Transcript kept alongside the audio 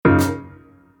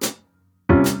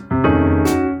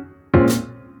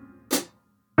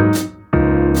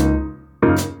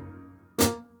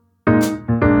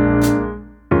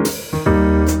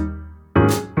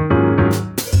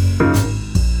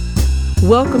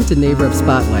Welcome to Neighbor Up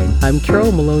Spotlight. I'm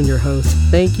Carol Malone, your host.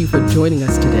 Thank you for joining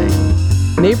us today.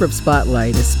 Neighbor Up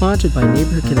Spotlight is sponsored by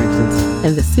Neighborhood Connections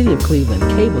and the City of Cleveland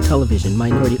Cable Television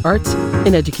Minority Arts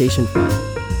and Education Fund.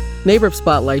 Neighbor Up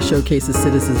Spotlight showcases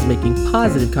citizens making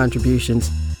positive contributions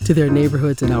to their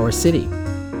neighborhoods in our city.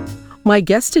 My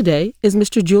guest today is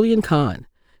Mr. Julian Kahn,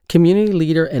 community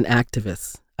leader and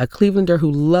activist, a Clevelander who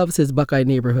loves his Buckeye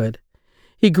neighborhood.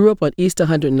 He grew up on East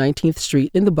 119th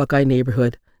Street in the Buckeye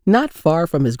neighborhood, not far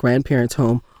from his grandparents'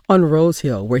 home on Rose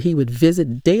Hill, where he would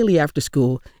visit daily after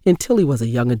school until he was a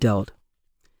young adult.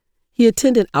 He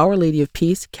attended Our Lady of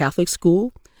Peace Catholic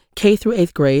School, K through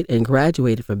 8th grade, and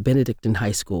graduated from Benedictine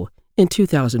High School in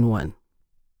 2001.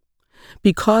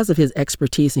 Because of his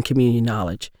expertise in community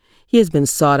knowledge, he has been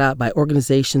sought out by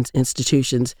organizations,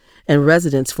 institutions, and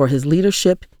residents for his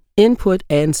leadership, input,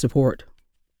 and support.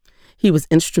 He was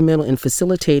instrumental in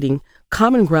facilitating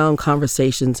common ground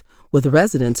conversations with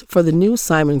residents for the new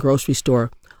Simon grocery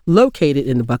store located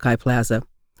in the Buckeye Plaza,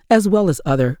 as well as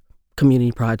other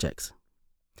community projects.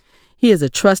 He is a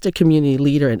trusted community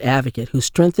leader and advocate who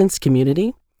strengthens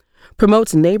community,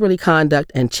 promotes neighborly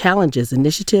conduct, and challenges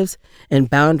initiatives and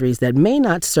boundaries that may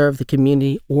not serve the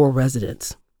community or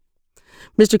residents.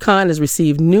 Mr. Kahn has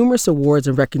received numerous awards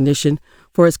and recognition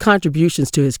for his contributions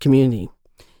to his community.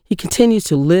 He continues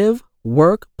to live,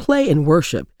 work, play, and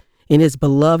worship in his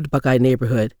beloved Buckeye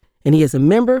neighborhood, and he is a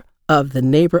member of the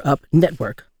Neighbor Up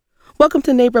Network. Welcome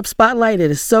to Neighbor Up Spotlight. It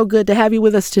is so good to have you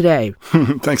with us today.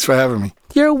 Thanks for having me.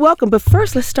 You're welcome. But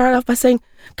first, let's start off by saying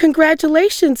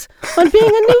congratulations on being a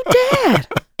new dad.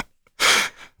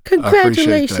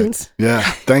 Congratulations. Yeah,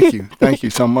 thank you. Thank you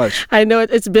so much. I know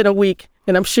it's been a week,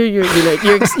 and I'm sure you're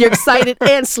excited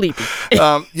and sleepy.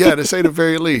 Yeah, to say the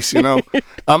very least.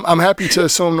 I'm happy to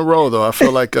assume the role, though. I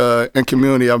feel like in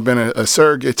community, I've been a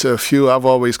surrogate to a few. I've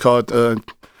always called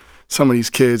some of these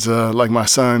kids like my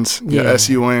sons,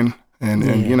 SUN,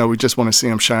 and we just want to see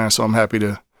them shine. So I'm happy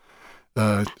to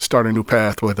start a new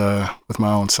path with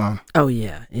my own son. Oh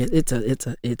yeah, it's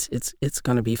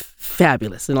going to be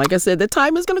fabulous. And like I said, the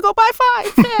time is going to go by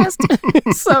fast.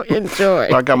 So enjoy.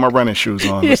 I got my running shoes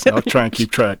on. So I'll try and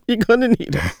keep track. You're going to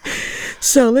need them.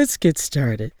 So let's get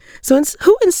started. So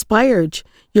who inspired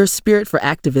your spirit for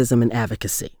activism and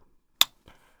advocacy?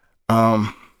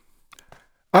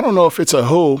 I don't know if it's a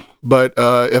who, but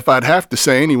if I'd have to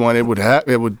say anyone, it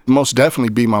would most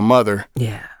definitely be my mother.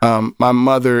 Yeah. My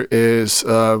mother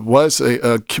was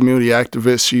a community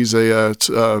activist. She's a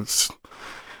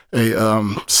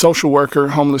social worker,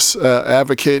 homeless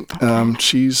advocate.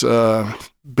 She's been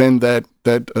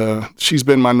she's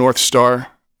been my North Star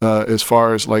as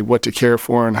far as like what to care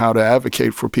for and how to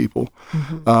advocate for people.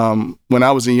 Mm-hmm. When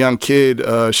I was a young kid,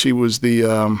 she was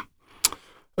the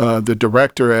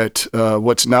director at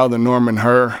what's now the Norman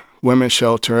Herr Women's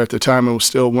Shelter. At the time, it was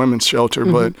still Women's Shelter,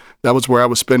 mm-hmm. but that was where I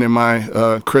was spending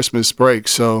my Christmas break.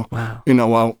 So, wow.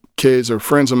 While kids or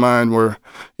friends of mine were,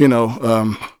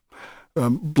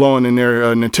 blowing in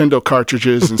their Nintendo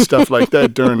cartridges and stuff like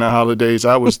that during the holidays,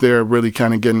 I was there really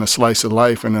kind of getting a slice of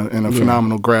life and a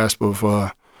phenomenal grasp of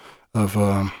how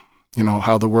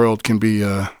the world can be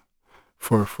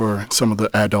for some of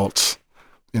the adults,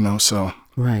 so.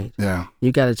 Right. Yeah.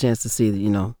 You got a chance to see,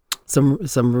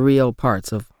 some real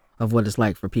parts of what it's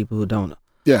like for people who don't,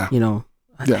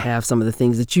 have some of the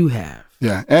things that you have.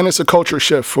 Yeah. And it's a culture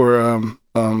shift for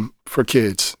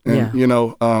kids. And,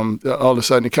 all of a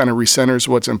sudden it kind of recenters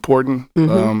what's important,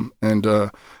 mm-hmm. And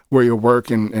where you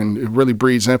work and it really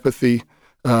breeds empathy.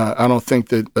 I don't think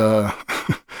that,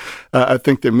 I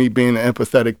think that me being an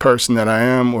empathetic person that I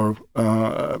am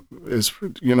is,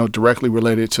 directly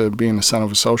related to being the son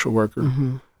of a social worker.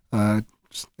 Mm-hmm.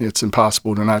 It's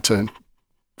impossible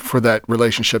for that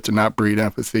relationship to not breed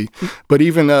empathy. But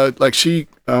even like she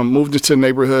moved into the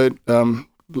neighborhood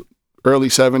early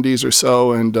 70s or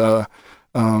so, and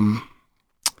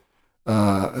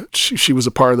she was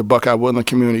a part of the Buckeye Woodland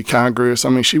Community Congress. I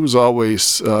mean, she was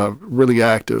always really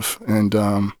active. And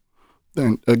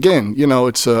again,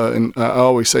 it's and I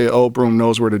always say an old broom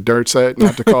knows where the dirt's at.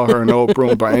 Not to call her an old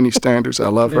broom by any standards. I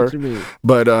love her.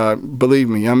 But believe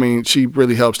me, I mean, she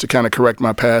really helps to kind of correct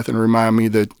my path and remind me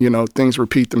that, things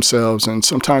repeat themselves. And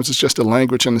sometimes it's just the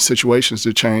language and the situations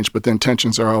that change, but the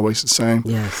intentions are always the same.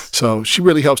 Yes. So she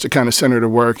really helps to kind of center the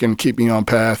work and keep me on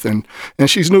path. And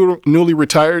she's newly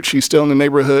retired. She's still in the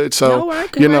neighborhood. So, all right.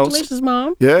 Congratulations,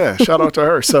 Mom. Yeah. Shout out to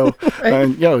her. So,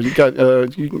 and, you got a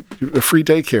free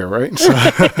daycare, right? So,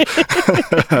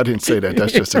 I didn't say that.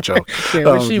 That's just a joke.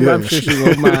 I'm sure she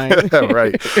won't mind.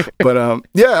 Right. But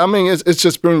I mean, it's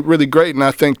just been really great, and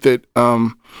I think that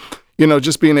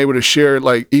just being able to share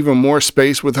like even more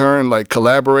space with her and like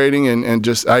collaborating and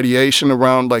just ideation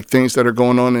around like things that are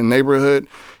going on in the neighborhood,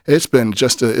 it's been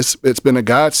it's been a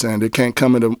godsend. It can't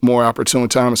come at a more opportune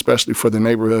time, especially for the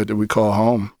neighborhood that we call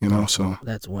home, so.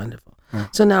 That's wonderful. Yeah.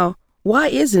 So now, why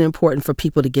is it important for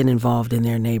people to get involved in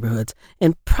their neighborhoods,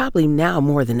 and probably now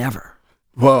more than ever?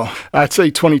 Well, I'd say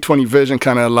 2020 vision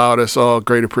kind of allowed us all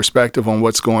greater perspective on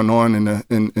what's going on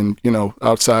in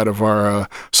outside of our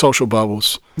social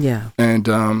bubbles. Yeah. And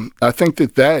I think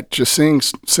that just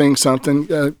seeing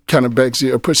something kind of begs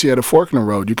you or puts you at a fork in the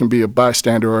road. You can be a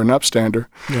bystander or an upstander.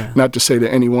 Yeah. Not to say that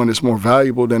anyone is more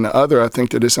valuable than the other. I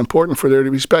think that it's important for there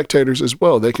to be spectators as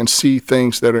well. They can see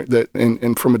things that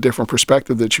and from a different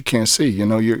perspective that you can't see.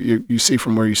 You see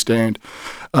from where you stand.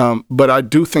 But I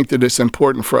do think that it's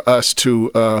important for us to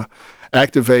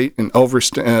activate and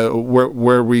overstand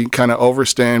where we kind of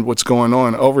overstand what's going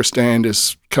on. Overstand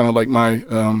is kind of like my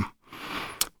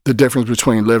the difference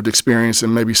between lived experience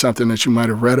and maybe something that you might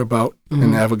have read about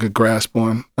and have a good grasp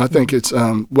on. I think it's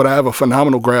what I have a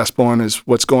phenomenal grasp on is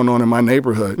what's going on in my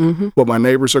neighborhood, what my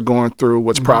neighbors are going through,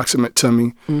 what's proximate to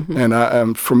me,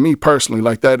 and for me personally,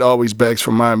 like that always begs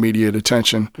for my immediate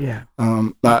attention. Yeah.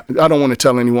 I don't want to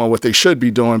tell anyone what they should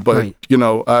be doing, but right.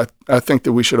 I think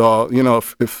that we should all,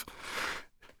 if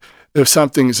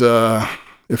something's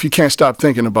if you can't stop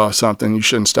thinking about something, you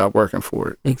shouldn't stop working for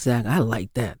it. Exactly. I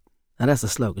like that. Now, that's a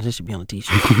slogan. This should be on a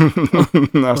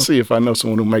T-shirt. I'll see if I know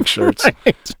someone who makes shirts.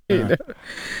 Right.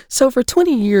 So for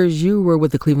 20 years, you were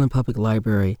with the Cleveland Public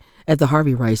Library at the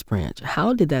Harvey Rice Branch.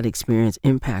 How did that experience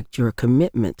impact your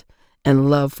commitment and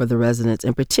love for the residents,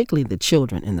 and particularly the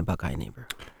children in the Buckeye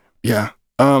neighborhood? Yeah.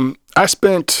 I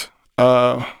spent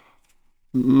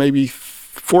maybe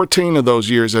 14 of those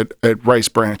years at Rice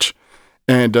Branch.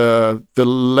 And the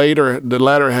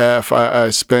latter half I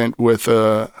spent with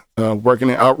working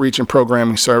in outreach and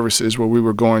programming services, where we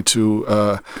were going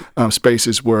to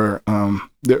spaces where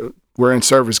we're in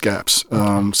service gaps.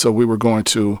 So we were going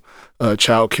to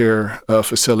child care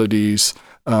facilities,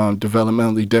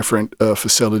 developmentally different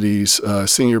facilities,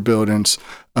 senior buildings.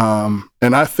 And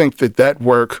I think that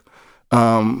work,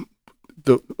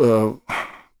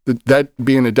 that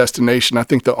being a destination, I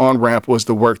think the on-ramp was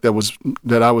the work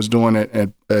that I was doing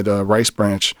at Rice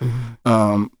Branch.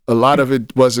 A lot of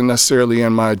it wasn't necessarily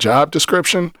in my job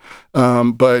description,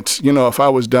 but if I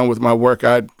was done with my work,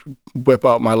 I'd whip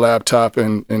out my laptop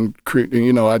and create.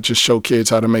 I'd just show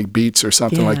kids how to make beats or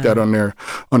something like that on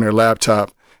their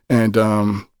laptop, and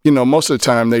most of the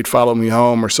time they'd follow me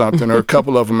home or something, or a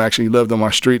couple of them actually lived on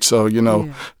my street, so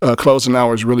closing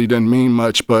hours really didn't mean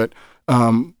much, but.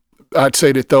 I'd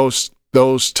say that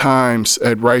those times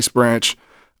at Rice Branch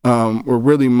were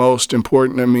really most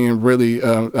important to me, and really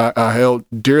I held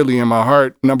dearly in my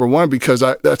heart. Number one, because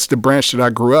that's the branch that I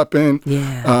grew up in.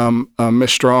 Yeah.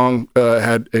 Miss Strong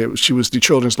she was the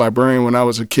children's librarian when I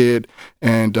was a kid,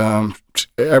 and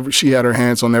she had her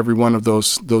hands on every one of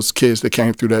those kids that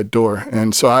came through that door.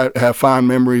 And so I have fond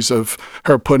memories of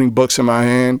her putting books in my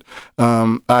hand.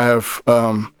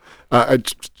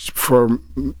 For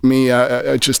me,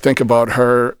 I just think about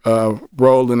her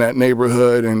role in that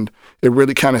neighborhood, and it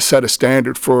really kind of set a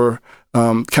standard for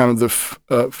kind of the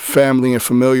family and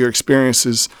familiar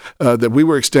experiences that we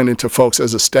were extending to folks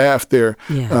as a staff there.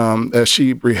 Yeah. As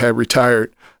she had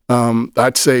retired.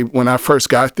 I'd say when I first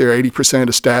got there, 80% of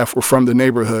the staff were from the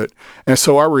neighborhood. And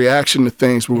so our reaction to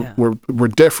things were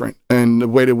different. And the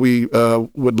way that we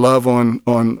would love on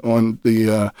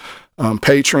the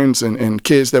patrons and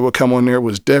kids that would come on there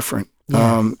was different.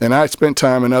 Yes. And I spent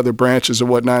time in other branches or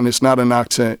whatnot, and it's not a knock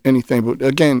to anything. But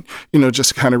again,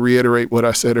 just to kind of reiterate what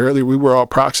I said earlier, we were all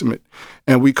proximate,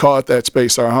 and we called that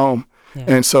space our home. Yeah.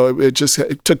 And so it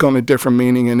took on a different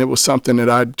meaning, and it was something that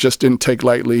I just didn't take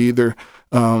lightly either.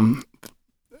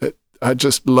 I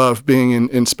just love being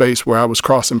in space where I was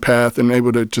crossing paths and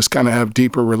able to just kind of have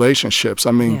deeper relationships.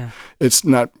 I mean, It's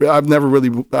not, I've never really,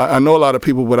 I know a lot of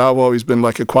people, but I've always been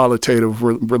like a qualitative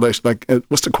relation, like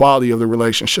what's the quality of the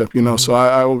relationship, So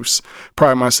I always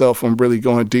pride myself on really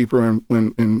going deeper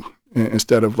and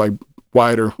instead of like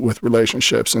wider with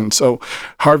relationships. And so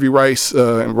Harvey Rice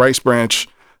and Rice Branch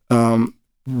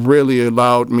really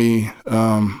allowed me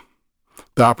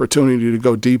the opportunity to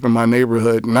go deep in my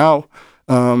neighborhood. Now,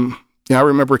 I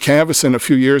remember canvassing a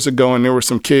few years ago, and there were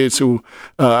some kids who,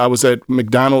 I was at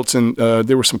McDonald's, and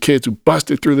there were some kids who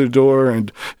busted through the door,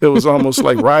 and it was almost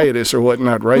like riotous or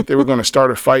whatnot, right? They were going to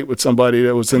start a fight with somebody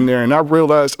that was in there, and I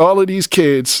realized all of these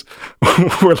kids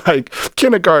were like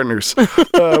kindergartners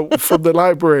from the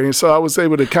library, and so I was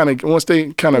able to kind of, once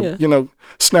they kind of,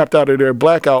 snapped out of their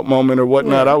blackout moment or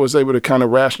whatnot, I was able to kind of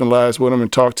rationalize with them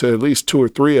and talk to at least 2 or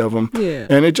 3 of them. Yeah.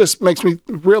 And it just makes me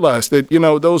realize that,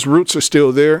 those roots are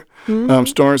still there.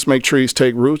 Storms make trees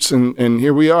take roots, and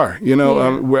here we are,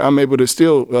 where I'm able to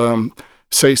still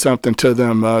say something to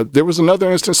them. There was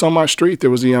another instance on my street. There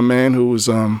was a young man who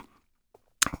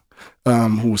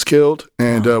was killed,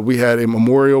 and we had a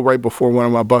memorial right before one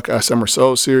of my Buckeye Summer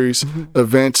Soul Series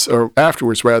events, or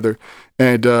afterwards rather,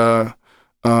 and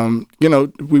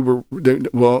we were,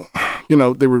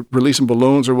 they were releasing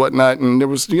balloons or whatnot, and there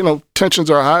was,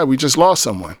 tensions are high. We just lost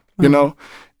someone,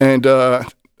 and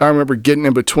I remember getting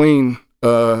in between.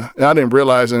 I didn't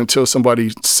realize it until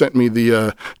somebody sent me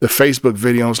the Facebook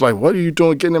video. I was like, what are you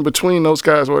doing getting in between those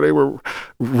guys while they were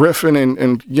riffing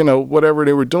and whatever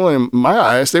they were doing? In my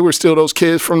eyes, they were still those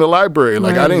kids from the library.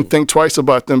 Like, I didn't think twice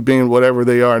about them being whatever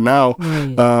they are now.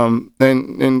 And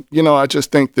I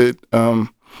just think that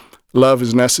love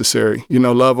is necessary.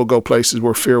 Love will go places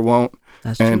where fear won't.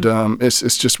 That's and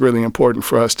it's just really important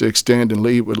for us to extend and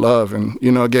lead with love. And,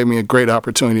 it gave me a great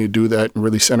opportunity to do that and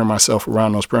really center myself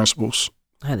around those principles.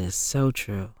 That is so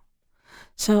true.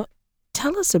 So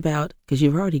tell us about, because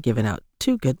you've already given out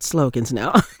 2 good slogans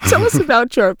now. Tell us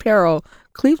about your apparel,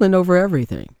 Cleveland Over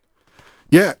Everything.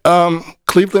 Yeah,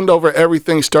 Cleveland Over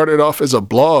Everything started off as a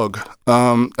blog.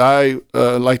 I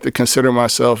like to consider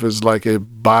myself as like a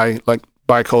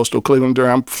bi-coastal Clevelander.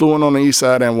 I'm fluent on the east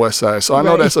side and west side. So I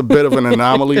know that's a bit of an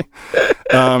anomaly.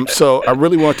 So I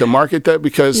really want to market that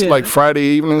because like Friday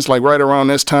evenings, like right around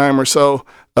this time or so,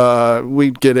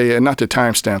 we'd get not to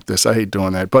timestamp this, I hate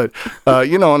doing that, but,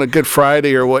 on a Good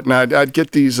Friday or whatnot, I'd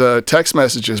get these text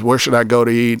messages. Where should I go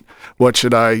to eat? What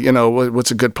should I,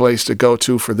 what's a good place to go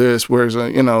to for this? Where's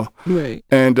Right.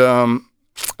 And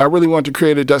I really want to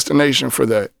create a destination for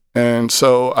that. And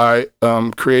so I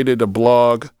created a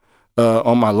blog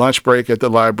on my lunch break at the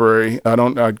library.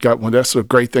 That's a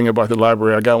great thing about the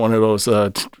library. I got one of those,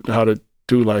 how to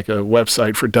do like a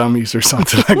website for dummies or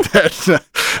something like that.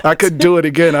 I couldn't do it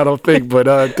again, I don't think, but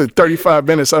the 35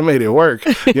 minutes, I made it work.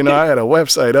 I had a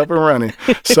website up and running.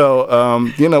 So,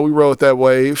 we rode that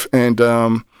wave and,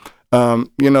 to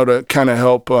kind of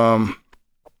help market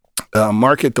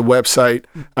the website,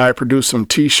 I produced some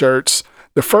T-shirts.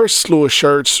 The first slew of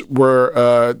shirts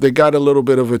were, they got a little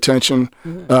bit of attention,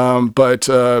 but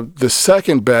the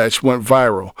second batch went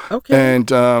viral. Okay. And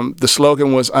the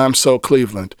slogan was, I'm so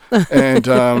Cleveland. And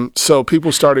so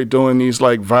people started doing these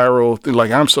like viral,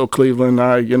 like, I'm so Cleveland,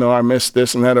 I miss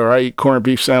this and that, or I eat corned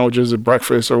beef sandwiches at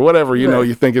breakfast or whatever,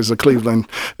 you think is a Cleveland,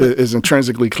 is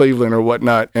intrinsically Cleveland or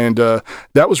whatnot. And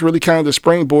that was really kind of the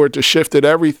springboard to shifted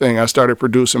everything. I started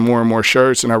producing more and more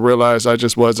shirts, and I realized I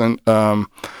just wasn't,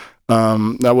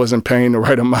 I wasn't paying the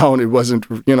right amount. It wasn't,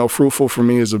 fruitful for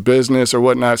me as a business or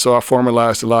whatnot. So I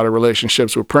formalized a lot of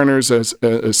relationships with printers as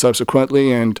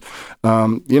subsequently, and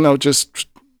just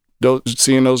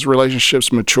seeing those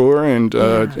relationships mature, and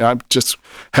I'm just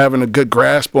having a good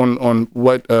grasp on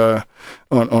what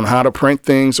on how to print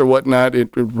things or whatnot. It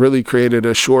really created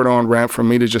a short on ramp for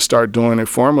me to just start doing it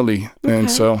formally, and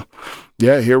so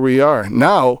here we are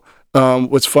now.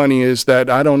 What's funny is that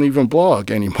I don't even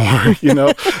blog anymore,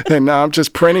 and now I'm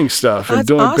just printing stuff and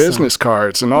doing business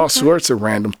cards and all sorts of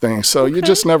random things. So you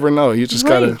just never know. You just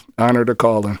got to honor the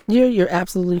calling. You're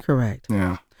absolutely correct.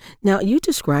 Yeah. Now, you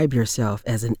describe yourself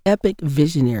as an epic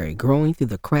visionary growing through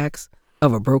the cracks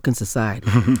of a broken society.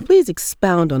 Please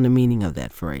expound on the meaning of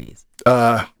that phrase.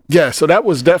 So that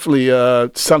was definitely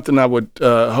something I would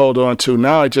hold on to.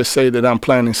 Now I just say that I'm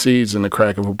planting seeds in the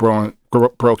crack of a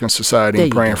broken society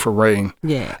and praying for rain.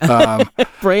 Yeah.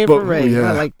 Praying for rain.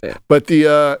 Yeah. I like that. But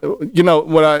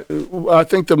what I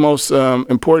think the most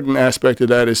important aspect of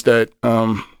that is that,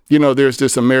 there's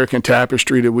this American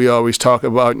tapestry that we always talk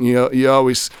about. And you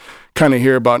always kind of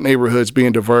hear about neighborhoods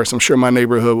being diverse. I'm sure my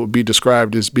neighborhood would be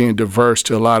described as being diverse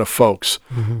to a lot of folks.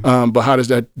 But how does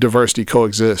that diversity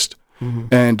coexist?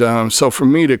 And so for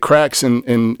me, the cracks in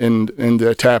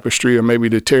the tapestry, or maybe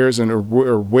the tears or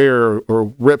wear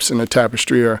or rips in the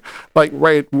tapestry, are like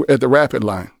right at the rapid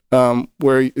line,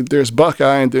 where there's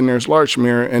Buckeye and then there's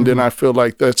Larchmere, and then I feel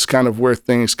like that's kind of where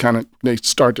things they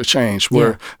start to change,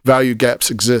 where value gaps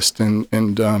exist, and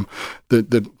the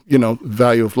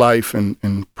value of life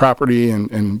and property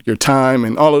and your time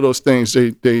and all of those things.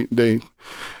 They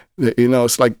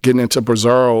it's like getting into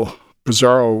bizarro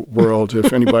bizarro world,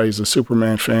 if anybody's a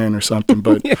Superman fan or something.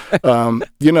 But,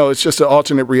 it's just an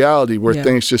alternate reality where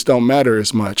things just don't matter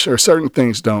as much, or certain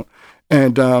things don't.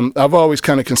 And I've always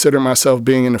kind of considered myself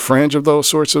being in the fringe of those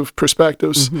sorts of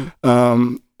perspectives.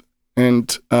 Mm-hmm.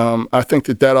 I think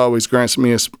that always grants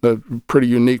me a pretty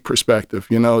unique perspective,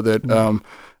 that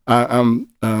I'm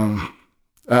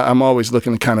always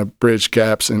looking to kind of bridge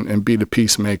gaps and be the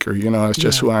peacemaker. It's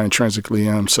just who I intrinsically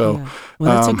am. So,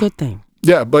 well, that's a good thing.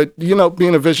 Yeah, but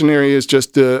being a visionary is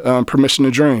just the permission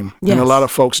to dream. Yes. And a lot of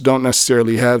folks don't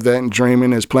necessarily have that, and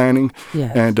dreaming is planning.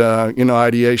 Yes. And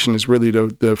ideation is really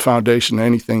the foundation of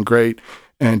anything great.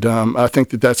 And I think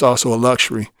that that's also a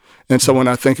luxury. And so when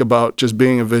I think about just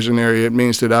being a visionary, it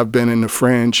means that I've been in the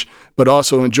fringe, but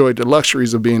also enjoyed the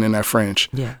luxuries of being in that fringe.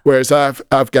 Yeah. Whereas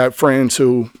I've got friends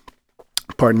who,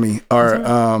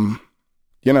 are,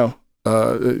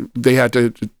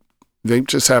 they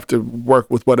just have to work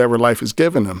with whatever life is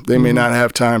given them. They may not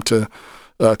have time to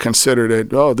consider that,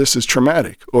 this is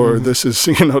traumatic, or this is,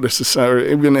 or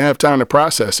even have time to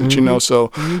process it,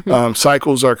 So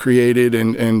cycles are created,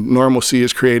 and normalcy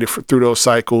is created through those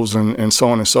cycles, and so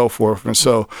on and so forth. And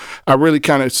so I really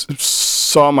kind of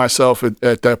saw myself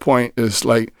at that point as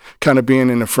like kind of being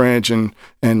in the fringe and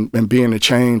being a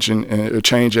change and a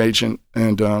change agent,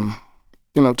 and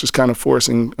just kind of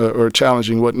forcing or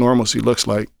challenging what normalcy looks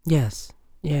like. Yes.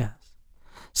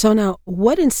 So now,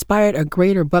 what inspired a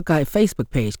Greater Buckeye Facebook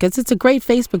page? Because it's a great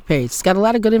Facebook page. It's got a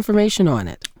lot of good information on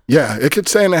it. Yeah, it could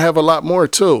stand to have a lot more,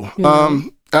 too.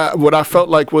 What I felt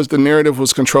like was the narrative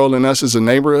was controlling us as a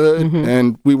neighborhood,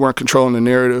 and we weren't controlling the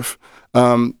narrative.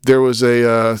 There was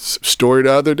a story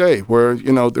the other day where,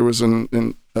 there was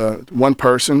one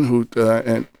person who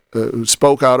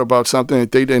spoke out about something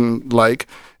that they didn't like.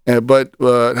 But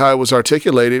how it was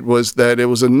articulated was that it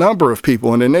was a number of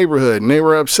people in the neighborhood, and they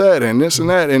were upset and this and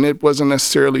that, and it wasn't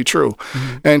necessarily true.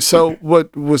 And so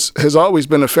what has always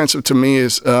been offensive to me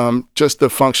is just the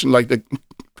function, like the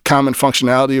common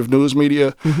functionality of news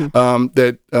media,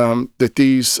 that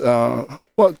these,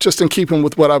 just in keeping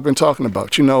with what I've been talking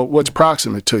about, what's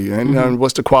proximate to you, and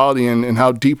what's the quality, and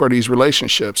how deep are these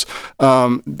relationships.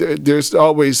 There's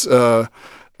always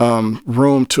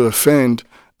room to offend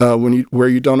where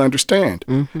you don't understand,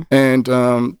 and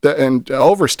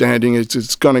overstanding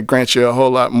is going to grant you a whole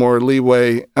lot more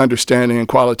leeway, understanding, and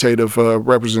qualitative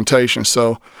representation.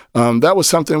 So that was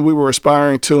something we were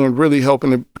aspiring to, and really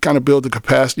helping to kind of build the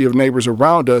capacity of neighbors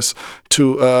around us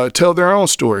to tell their own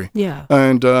story. Yeah.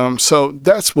 And so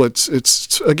that's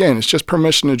it's just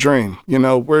permission to dream.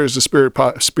 Where does the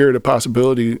spirit of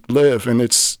possibility live? And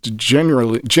it's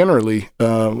generally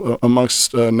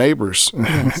amongst neighbors.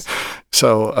 Yes.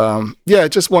 So, I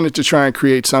just wanted to try and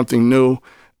create something new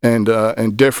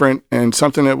and different, and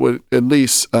something that would at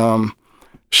least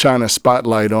shine a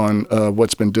spotlight on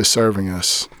what's been disserving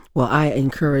us. Well, I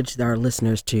encourage our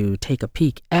listeners to take a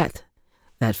peek at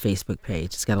that Facebook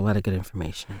page. It's got a lot of good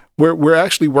information. We're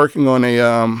actually working on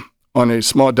a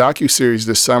small docuseries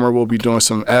this summer. We'll be doing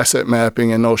some asset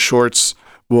mapping, and those shorts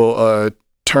will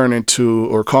turn into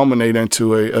or culminate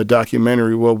into a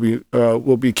documentary.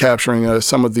 We'll be capturing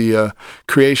some of the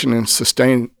creation and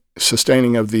sustaining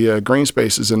of the green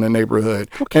spaces in the neighborhood,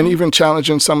 and even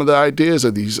challenging some of the ideas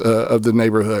of these of the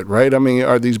neighborhood. Right? I mean,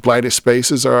 are these blighted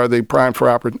spaces, or are they prime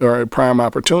prime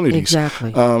opportunities?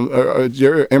 Exactly.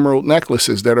 There are emerald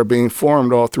necklaces that are being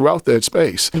formed all throughout that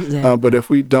space. Exactly. But if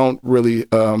we don't really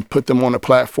put them on a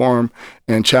platform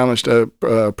and challenge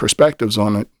the perspectives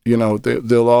on it,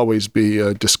 they'll always be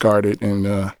discarded and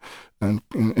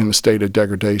in a state of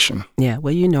degradation. Yeah.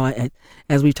 Well,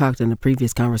 as we talked in the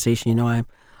previous conversation, I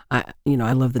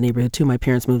love the neighborhood too. My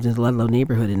parents moved into the Ludlow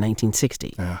neighborhood in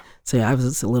 1960. Yeah. So I was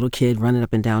just a little kid running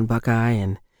up and down Buckeye,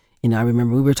 and I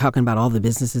remember we were talking about all the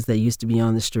businesses that used to be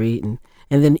on the street, and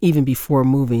then even before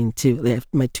moving to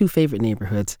my two favorite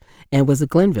neighborhoods, and was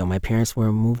Glenville. My parents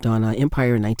were moved on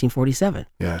Empire in 1947.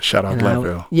 Yeah, shout out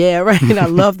Glenville. Yeah, right. And I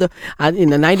love the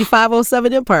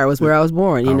 9507 Empire was where I was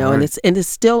born. Right. and it's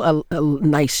still a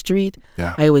nice street.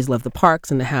 Yeah. I always love the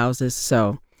parks and the houses.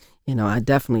 So. I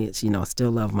definitely,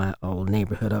 still love my old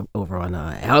neighborhood up over on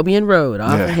Albion Road,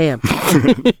 off of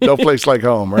Hampton. No place like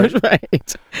home, right?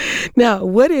 Right. Now,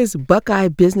 what is Buckeye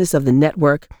Business of the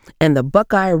Network and the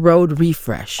Buckeye Road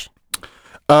Refresh?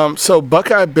 So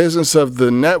Buckeye Business of the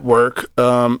Network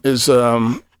is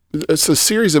it's a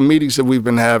series of meetings that we've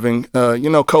been having.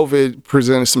 COVID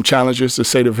presented some challenges, to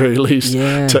say the very least,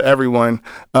 to everyone.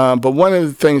 But one of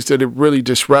the things that it really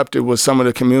disrupted was some of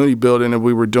the community building that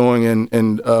we were doing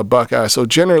in Buckeye. So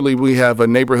generally, we have a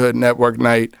neighborhood network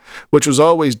night, which was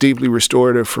always deeply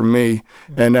restorative for me,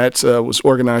 and that was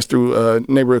organized through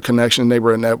Neighborhood Connection,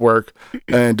 Neighborhood Network,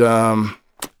 and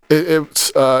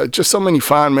it's just so many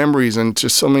fond memories, and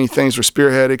just so many things were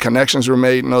spearheaded, connections were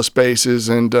made in those spaces,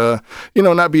 and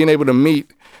not being able to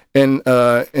meet in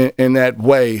that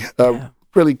way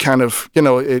really kind of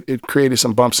it created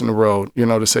some bumps in the road,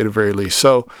 to say the very least.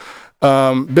 So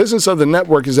Business of the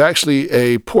Network is actually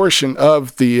a portion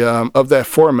of the of that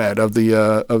format of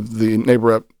the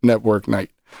Neighborhood Network night.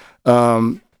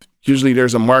 Usually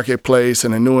there's a marketplace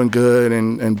and a new and good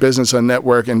and business of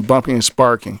network and bumping and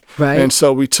sparking. Right. And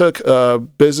so we took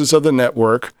Business of the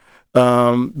Network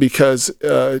because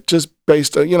just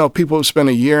based on, people have spent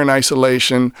a year in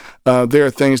isolation. There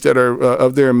are things that are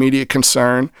of their immediate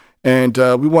concern. And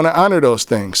we want to honor those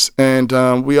things. And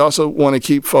we also want to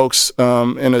keep folks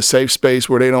in a safe space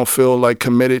where they don't feel like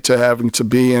committed to having to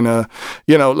be in a,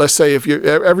 let's say if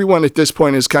everyone at this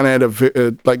point is kind of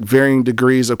at varying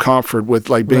degrees of comfort with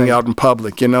being out in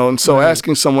public, and so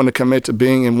asking someone to commit to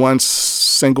being in one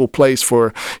single place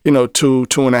for,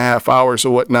 2.5 hours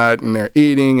or whatnot, and they're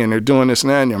eating and they're doing this and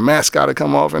that, and your mask got to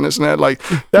come off and this and that,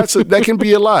 that can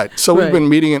be a lot. So we've been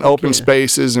meeting in open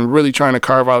spaces and really trying to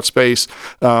carve out space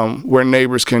where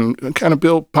neighbors can kind of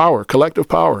build power, collective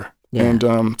power. Yeah. And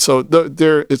so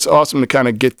it's awesome to kind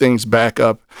of get things back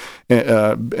up,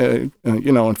 in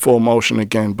full motion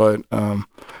again. But,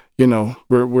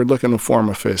 we're looking to form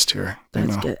a fist here.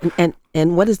 That's good.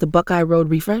 And what is the Buckeye Road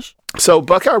Refresh? So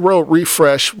Buckeye Road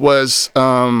Refresh was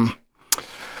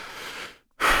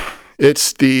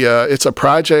it's a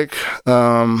project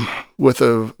with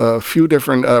a few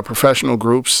different professional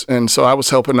groups, and so I was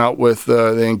helping out with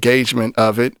the engagement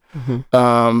of it.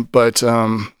 Mm-hmm. But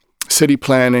city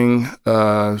planning,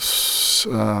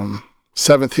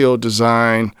 Seventh Hill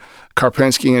Design,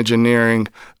 Karpinski Engineering,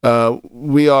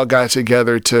 we all got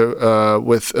together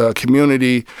with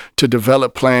community to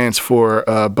develop plans for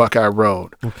Buckeye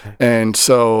Road. Okay. And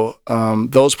so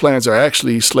those plans are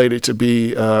actually slated to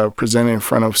be presented in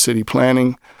front of City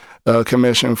Planning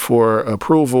Commission for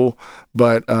approval.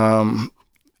 But,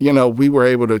 we were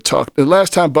able to talk. The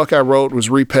last time Buckeye Road was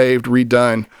repaved,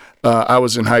 redone, I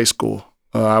was in high school.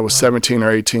 I was 17 or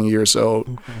 18 years old.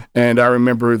 Okay. And I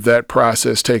remember that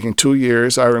process taking 2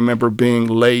 years. I remember being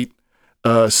late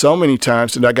so many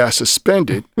times that I got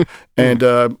suspended. And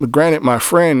granted, my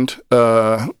friend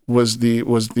was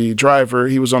the driver.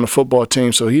 He was on the football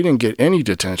team, so he didn't get any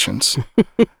detentions.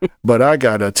 But I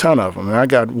got a ton of them. And I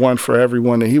got one for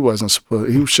everyone that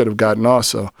he should have gotten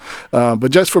also.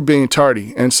 But just for being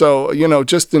tardy. And so,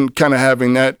 just in kind of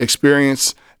having that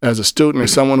experience as a student or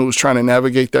someone who was trying to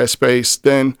navigate that space,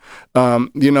 then,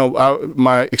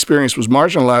 my experience was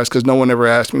marginalized because no one ever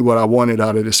asked me what I wanted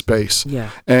out of this space.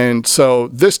 Yeah. And so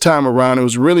this time around, it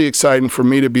was really exciting for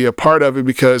me to be a part of it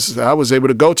because I was able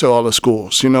to go to all the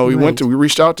schools. We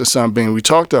reached out to Sunbeam, we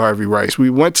talked to Harvey Rice, we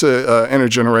went to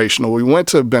Intergenerational, we went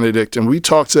to Benedictine, we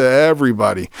talked to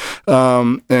everybody.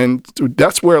 And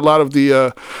that's where a lot of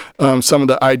the some of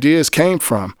the ideas came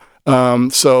from.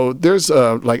 So there's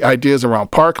ideas around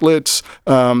parklets.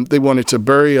 They wanted to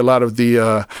bury a lot of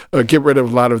the, get rid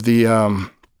of a lot of the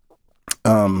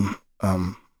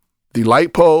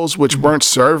light poles, which weren't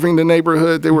serving the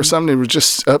neighborhood. They were something that was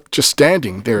just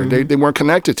standing there. Mm-hmm. They weren't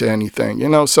connected to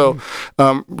anything, So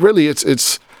really,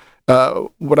 it's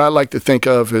what I like to think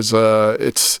of is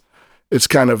it's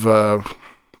kind of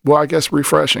I guess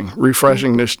refreshing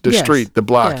the street, the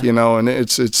block, and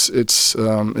it's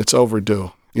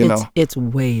overdue. It's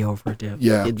way overdue.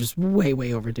 Yeah. It's just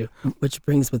way overdue. Which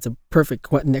brings what's a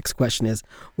perfect next question is,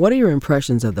 what are your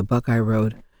impressions of the Buckeye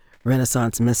Road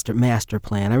Renaissance Master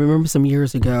Plan? I remember some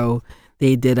years ago,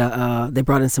 they did they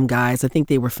brought in some guys. I think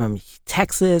they were from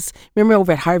Texas. Remember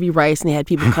over at Harvey Rice, and they had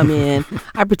people come in.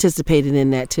 I participated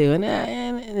in that too. And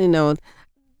there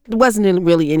wasn't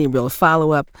really any real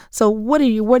follow-up. So what are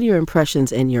your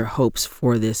impressions and your hopes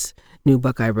for this new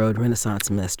Buckeye Road Renaissance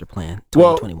Master Plan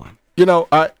 2021?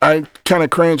 I kind of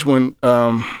cringe when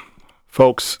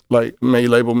folks may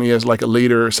label me as like a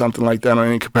leader or something like that in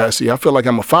any capacity. I feel like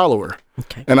I'm a follower.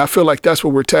 Okay. And I feel like that's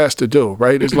what we're tasked to do,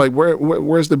 right? It's like,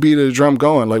 where's the beat of the drum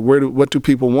going? Like, what do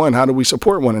people want? How do we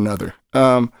support one another?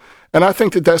 And I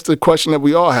think that that's the question that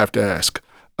we all have to ask.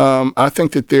 I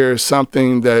think that there's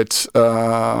something that's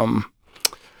kind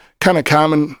of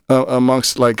common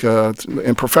amongst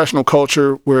in professional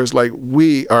culture, whereas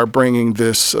we are bringing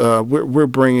this, we're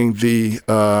bringing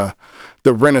the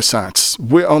the Renaissance.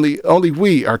 Only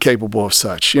we are capable of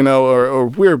such, or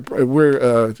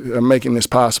we're making this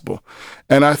possible.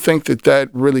 And I think that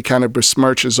really kind of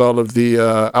besmirches all of the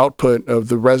output of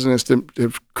the residents that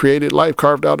have created life,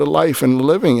 carved out a life, and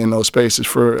living in those spaces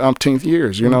for umpteenth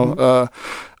years.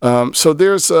 So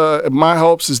there's my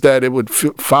hopes is that it would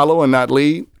follow and not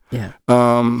lead. Yeah.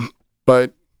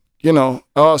 But I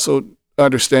also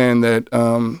understand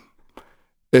that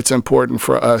it's important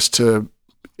for us to,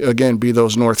 again, be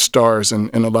those North Stars in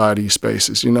a lot of these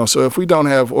spaces, So if we don't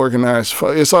have organized,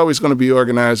 it's always going to be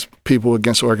organized people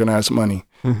against organized money.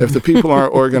 Mm-hmm. If the people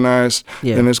aren't organized,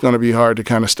 then it's going to be hard to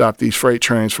kind of stop these freight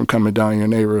trains from coming down your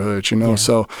neighborhood, Yeah.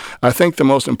 So I think the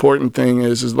most important thing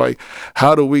is like,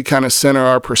 how do we kind of center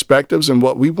our perspectives and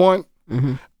what we want?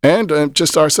 Mm-hmm. And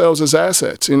just ourselves as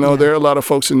assets. There are a lot of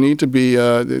folks that need to be,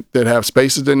 that have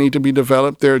spaces that need to be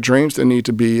developed. There are dreams that need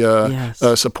to be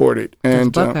supported.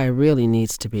 And Buckeye really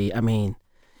needs to be,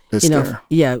 it's there.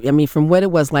 Yeah, from what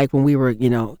it was like when we were,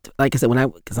 like I said,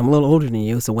 because I'm a little older than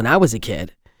you, so when I was a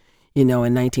kid, in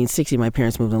 1960, my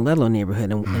parents moved in Ludlow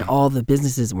neighborhood, and all the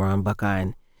businesses were on Buckeye,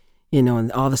 and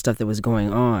and all the stuff that was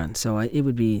going on. So it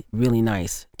would be really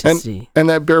nice to see. And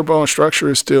that bare bone structure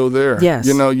is still there. Yes.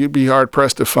 You'd be hard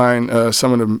pressed to find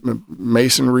some of the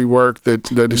masonry work that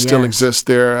still exists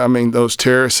there. Those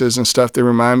terraces and stuff, they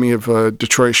remind me of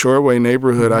Detroit Shoreway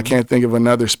neighborhood. Mm-hmm. I can't think of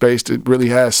another space that really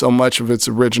has so much of its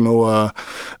original,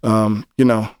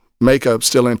 makeup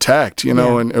still intact,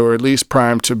 or at least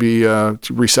primed to be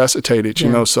resuscitated,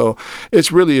 So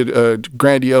it's really a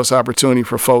grandiose opportunity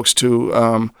for folks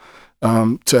to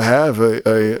have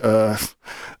a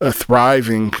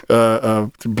thriving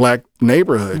Black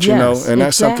neighborhood, and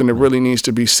that's something that really needs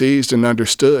to be seized and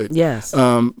understood. Yes.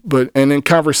 But in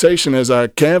conversation, as I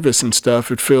canvass and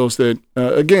stuff, it feels that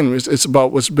again, it's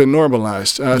about what's been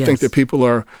normalized. I think that people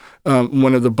are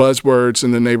one of the buzzwords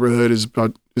in the neighborhood is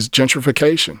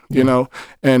gentrification,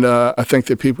 and I think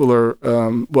that people are.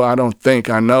 I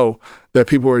know that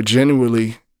people are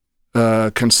genuinely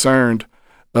concerned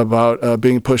about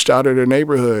being pushed out of their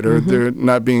neighborhood, or there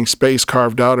not being space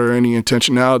carved out, or any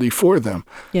intentionality for them.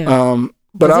 Yeah.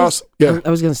 But I was going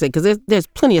to say, because there's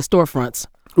plenty of storefronts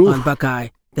on Buckeye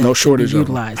that no shortage of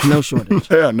utilized. No shortage.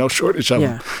 Yeah, no shortage of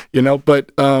them.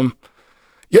 But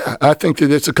I think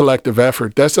that it's a collective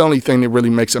effort. That's the only thing that really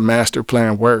makes a master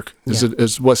plan work.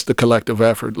 Is what's the collective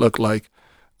effort look like?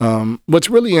 What's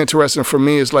really interesting for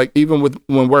me is like even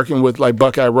when working with like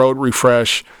Buckeye Road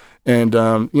Refresh. And,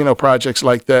 projects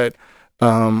like that,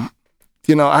 I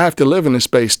have to live in this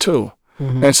space too.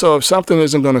 Mm-hmm. And so if something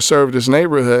isn't going to serve this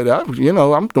neighborhood,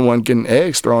 I'm the one getting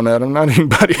eggs thrown at them, not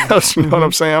anybody else. You know what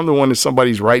I'm saying? I'm the one that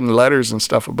somebody's writing letters and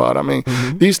stuff about.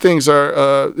 These things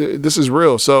are, this is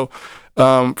real. So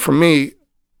for me,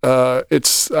 I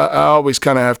always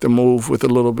kind of have to move with a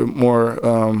little bit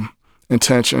more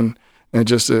intention and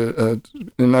just an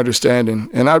understanding.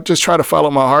 And I just try to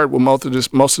follow my heart with most of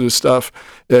this stuff.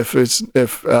 If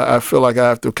I feel like I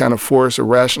have to kind of force or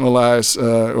rationalize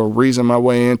or reason my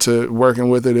way into working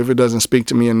with it, if it doesn't speak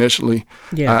to me initially,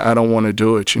 I don't want to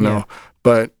do it,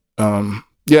 But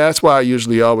that's why I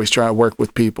usually always try to work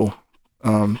with people.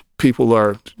 People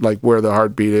are like where the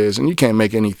heartbeat is, and you can't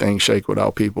make anything shake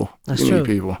without people. That's you true. Need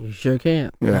people. You sure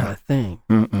can't. Yeah. Not a thing.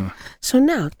 Mm-mm. So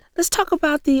now let's talk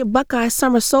about the Buckeye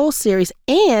Summer Soul Series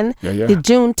and the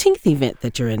Juneteenth event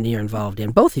that you're involved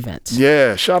in. Both events.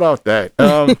 Yeah, shout out that.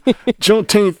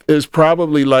 Juneteenth is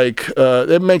probably like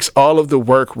it makes all of the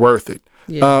work worth it.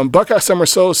 Yeah. Buckeye Summer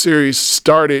Soul Series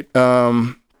started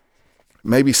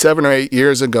maybe 7 or 8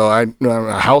 years ago.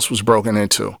 A house was broken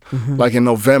into, like in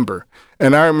November.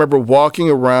 And I remember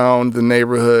walking around the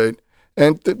neighborhood,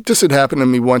 and this had happened to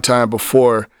me one time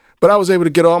before, but I was able to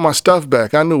get all my stuff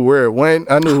back. I knew where it went.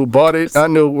 I knew who bought it. I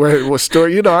knew where it was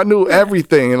stored. I knew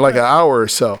everything in like an hour or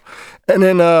so. And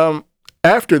then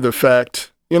after the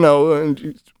fact,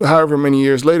 however many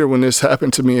years later when this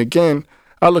happened to me again,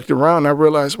 I looked around and I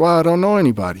realized, wow, I don't know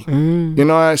anybody.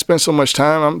 I spent so much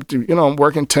time. I'm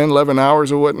working 10, 11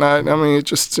 hours or whatnot.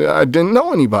 I didn't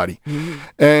know anybody.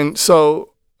 And so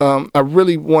I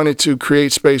really wanted to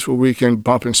create space where we can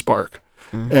bump and spark.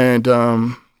 And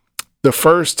the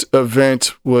first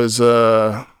event was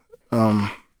on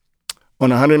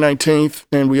 119th,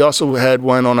 and we also had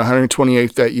one on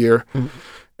 128th that year.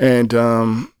 And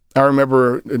I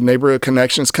remember Neighborhood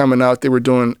Connections coming out. They were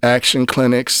doing action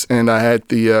clinics, and I had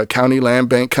the County Land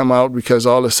Bank come out because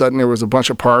all of a sudden there was a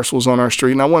bunch of parcels on our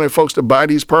street, and I wanted folks to buy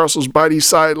these parcels, buy these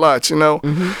side lots,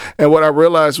 And what I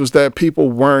realized was that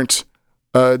people weren't,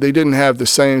 they didn't have the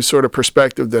same sort of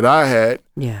perspective that I had.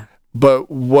 Yeah.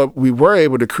 But what we were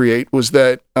able to create was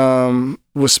that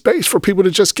was space for people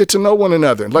to just get to know one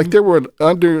another. Like there were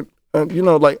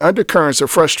undercurrents of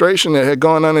frustration that had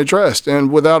gone unaddressed. And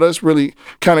without us really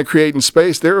kind of creating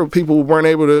space, there were people who weren't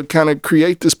able to kind of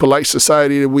create this polite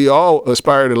society that we all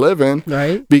aspire to live in,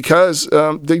 right? Because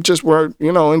they just were,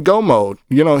 in go mode.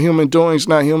 Human doings,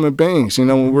 not human beings.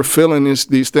 When we're feeling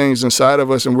these things inside of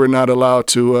us and we're not allowed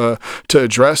to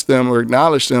address them or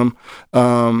acknowledge them,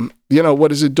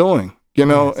 what is it doing?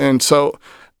 Yes. And so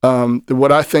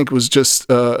what I think was just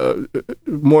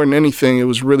more than anything, it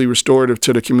was really restorative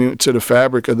to the community, to the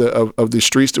fabric of the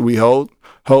streets that we hold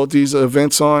these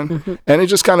events on, mm-hmm. and it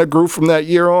just kind of grew from that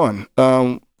year on.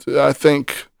 I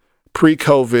think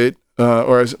pre-COVID,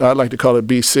 or as I like to call it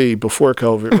BC, before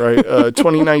COVID, right?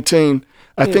 2019.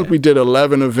 I think we did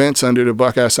 11 events under the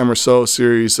Buckeye Summer Soul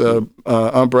Series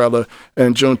umbrella,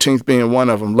 and Juneteenth being one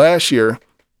of them. Last year,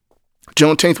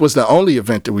 Juneteenth was the only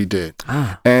event that we did.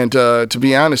 And to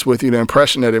be honest with you, the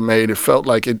impression that it made, it felt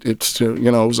like it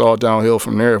was all downhill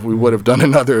from there if we would have done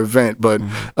another event. But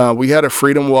we had a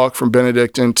freedom walk from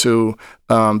Benedictine to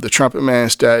the Trumpet Man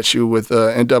statue with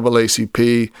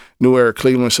NAACP, New Era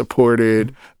Cleveland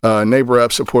supported, Neighbor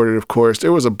Up supported, of course.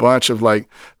 There was a bunch of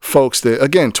folks that,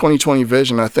 again, 2020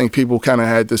 vision, I think people kind of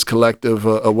had this collective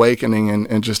awakening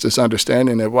and just this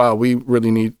understanding that, wow, we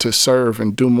really need to serve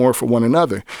and do more for one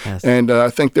another. Yes. And I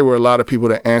think there were a lot of people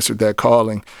that answered that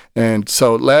calling. And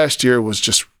so last year was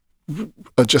just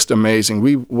amazing.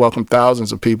 We welcomed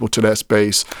thousands of people to that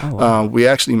space. Oh, wow. We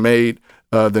actually made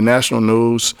the national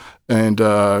news, and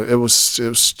it was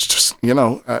just,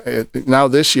 now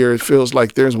this year it feels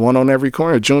like there's one on every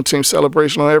corner, Juneteenth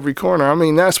celebration on every corner. I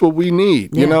mean, that's what we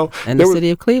need, And the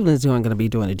city of Cleveland is going to be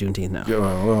doing a Juneteenth now.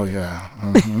 Yeah, well, yeah.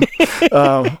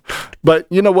 Mm-hmm. But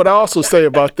what I also say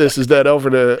about this is that over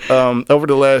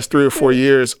the last 3 or 4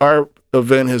 years, our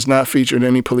event has not featured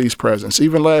any police presence,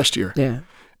 even last year. Yeah.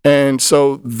 And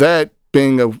so that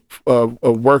being a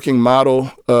working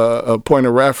model, a point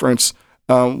of reference,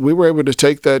 we were able to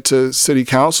take that to city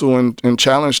council and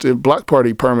challenge the block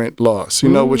party permit laws,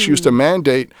 which used to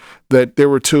mandate that there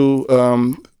were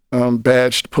 2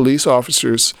 badged police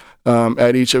officers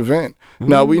at each event.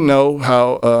 Now, we know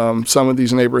how some of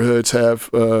these neighborhoods have,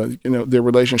 their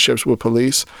relationships with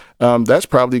police. That's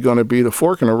probably going to be the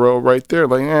fork in the road right there.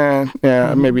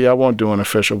 Maybe I won't do an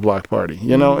official block party,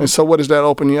 And so what does that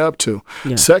open you up to?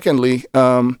 Yeah. Secondly,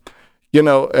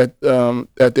 at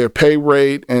their pay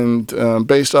rate and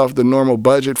based off the normal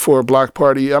budget for a block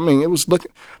party, I mean, it was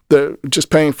just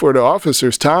paying for the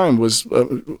officers' time was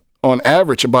on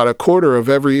average about a quarter of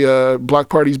every block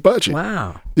party's budget.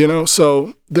 Wow.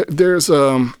 So there's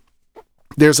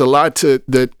a lot to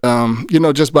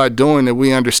that, just by doing that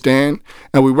we understand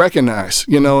and we recognize,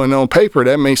 and on paper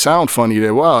that may sound funny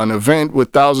that, wow, an event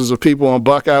with thousands of people on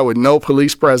Buckeye with no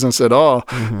police presence at all,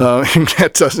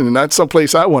 mm-hmm. That's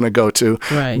someplace I want to go to.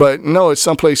 Right. But no, it's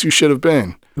someplace you should have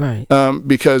been. Right.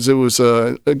 Because it was,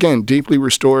 again, deeply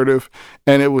restorative,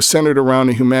 and it was centered around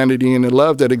the humanity and the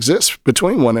love that exists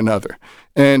between one another.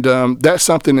 And that's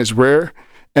something that's rare.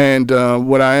 And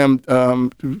what I am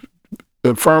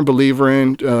a firm believer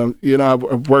in,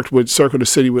 I've worked with Circle the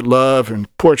City with Love and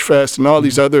Porch Fest and all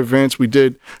these other events we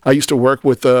did. I used to work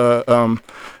with Cleveland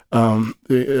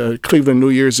New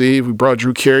Year's Eve. We brought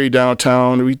Drew Carey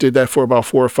downtown. We did that for about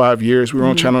 4 or 5 years. We were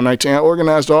on Channel 19. I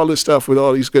organized all this stuff with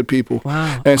all these good people.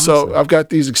 Wow, and awesome. So I've got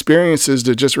these experiences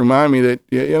that just remind me that,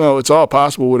 it's all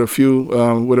possible with a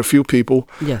few people.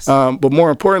 Yes. But more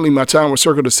importantly, my time with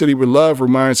Circle the City with Love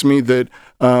reminds me that,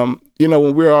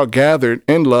 when we're all gathered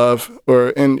in love or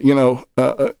in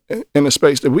a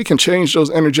space, that we can change those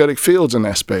energetic fields in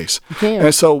that space.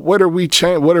 And so what are we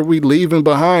leaving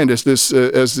behind as this,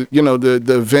 the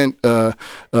event,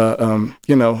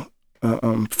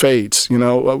 fades,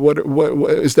 what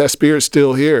is that spirit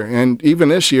still here? And even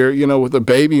this year, with a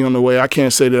baby on the way, I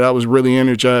can't say that I was really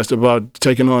energized about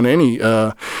taking on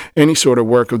any sort of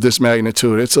work of this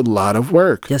magnitude. It's a lot of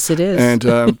work. Yes, it is. And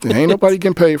ain't nobody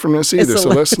getting paid from this either. So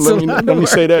let me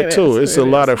say that too. It's a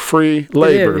lot of free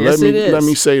labor. Let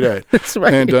me say that. That's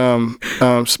right. And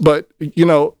but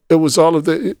it was all of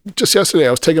just yesterday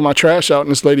I was taking my trash out and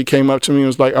this lady came up to me and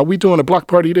was like, "Are we doing a block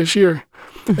party this year?"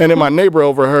 And then my neighbor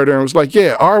overheard her and was like,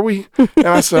 "Yeah, are we?" And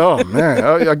I said, "Oh man,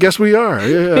 I guess we are.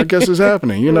 Yeah, I guess it's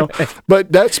happening,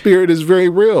 But that spirit is very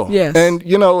real. Yes. And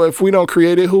if we don't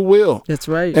create it, who will? That's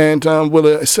right. And will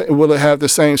it have the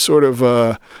same sort of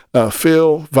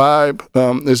feel,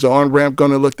 vibe? Is the on-ramp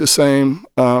going to look the same?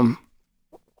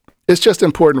 It's just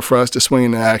important for us to swing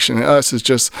into action. And us as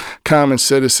just common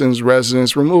citizens,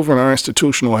 residents, removing our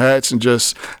institutional hats and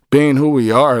just being who we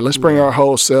are. Let's bring our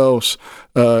whole selves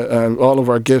all of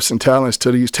our gifts and talents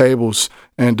to these tables,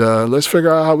 and let's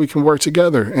figure out how we can work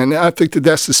together. And I think that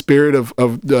that's the spirit of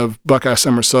Buckeye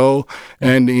Summer Soul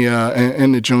and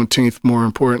the Juneteenth, more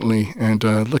importantly. And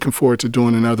looking forward to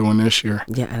doing another one this year.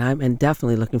 Yeah, and I'm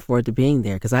definitely looking forward to being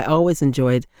there because I always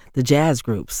enjoyed the jazz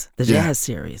groups, the jazz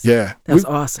series. Yeah, that was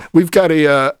awesome. We've got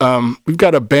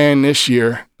a band this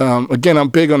year. Again, I'm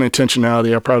big on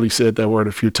intentionality. I probably said that word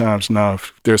a few times now.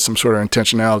 If there's some sort of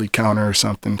intentionality counter or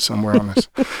something somewhere on this,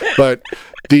 but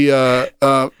the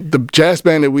jazz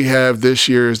band that we have this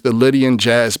year is the Lydian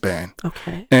Jazz Band.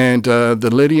 Okay. And the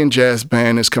Lydian Jazz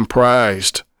Band is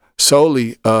comprised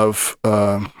solely of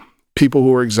people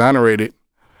who were exonerated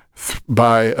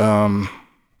by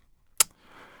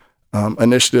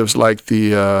initiatives like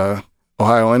the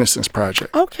Ohio Innocence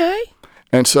Project. Okay.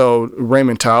 And so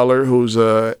Raymond Towler, who's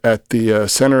at the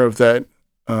center of that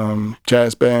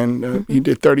jazz band, he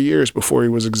did 30 years before he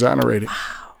was exonerated.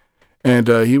 Wow. And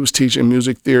he was teaching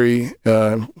music theory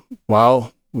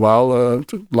while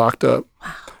locked up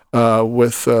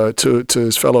with to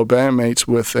his fellow bandmates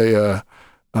with a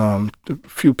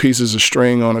few pieces of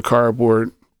string on a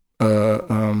cardboard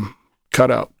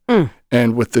cutout.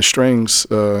 And with the strings,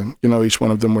 each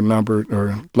one of them were numbered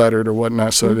or lettered or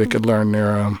whatnot, so they could learn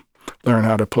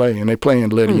how to play. And they play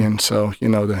in Lydian, so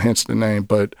hence the name.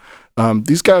 But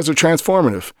these guys are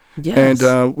transformative. Yes.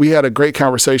 And we had a great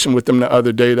conversation with them the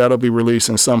other day. That'll be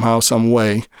releasing somehow, some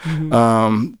way.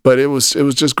 But it was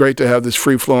just great to have this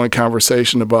free-flowing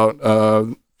conversation about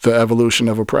the evolution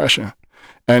of oppression.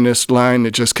 And this line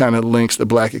that just kind of links the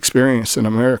Black experience in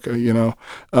America,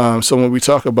 So when we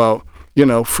talk about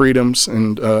freedoms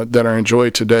and that are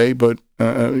enjoyed today, but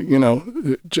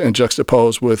and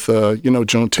juxtaposed with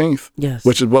Juneteenth, yes,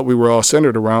 which is what we were all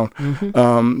centered around.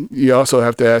 You also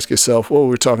have to ask yourself, well,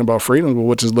 we're talking about freedom, but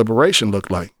what does liberation look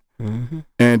like?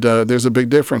 And there's a big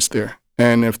difference there.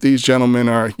 And if these gentlemen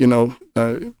are,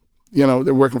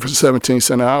 they're working for 17 cents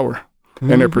an hour,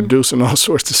 and they're producing all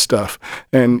sorts of stuff,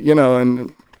 and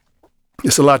and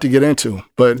it's a lot to get into,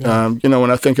 but when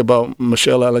I think about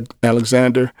Michelle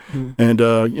Alexander,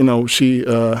 and she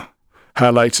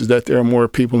highlights is that there are more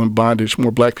people in bondage,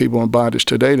 more Black people in bondage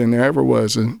today than there ever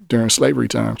was during slavery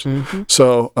times.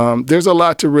 So there's a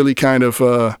lot to really kind of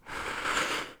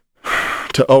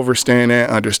to overstand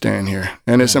and understand here,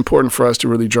 and it's important for us to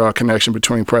really draw a connection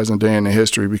between present day and the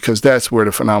history, because that's where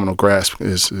the phenomenal grasp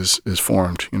is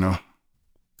formed.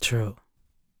 True.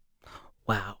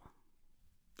 Wow.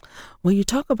 When you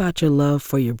talk about your love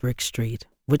for your brick street,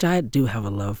 which I do have a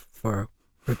love for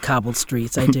cobbled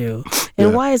streets, I do.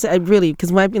 And why is it really?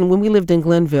 Because when we lived in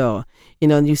Glenville,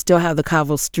 and you still have the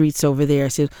cobbled streets over there.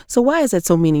 So why is that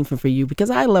so meaningful for you? Because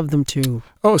I love them too.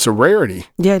 Oh, it's a rarity.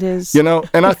 Yeah, it is.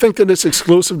 And I think that it's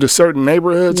exclusive to certain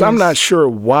neighborhoods. Yes. I'm not sure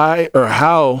why or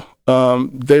how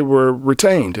they were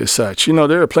retained as such.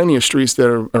 There are plenty of streets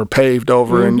that are paved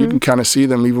over, and you can kind of see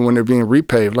them even when they're being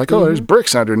repaved. Like, there's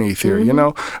bricks underneath here,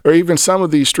 Or even some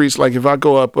of these streets, like if I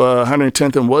go up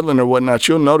 110th and Woodland or whatnot,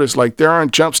 you'll notice like there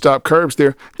aren't jump stop curbs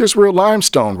there. There's real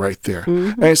limestone right there.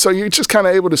 And so you're just kind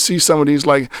of able to see some of these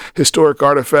like historic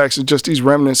artifacts and just these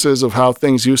reminiscences of how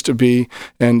things used to be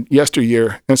and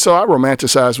yesteryear. And so I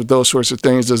romanticize with those sorts of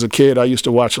things as a kid. I used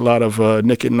to watch a lot of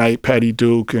Nick at Night, Patty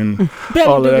Duke, and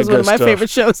all of that good my favorite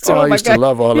shows too. I used to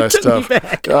love all that stuff.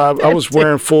 I was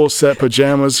wearing full set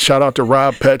pajamas. Shout out to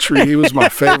Rob Petrie. He was my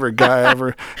favorite guy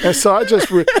ever. And so I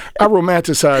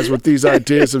romanticize with these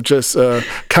ideas of just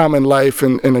common life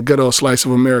and a good old slice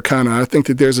of Americana. I think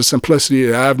that there's a simplicity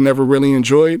that I've never really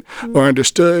enjoyed or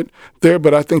understood there,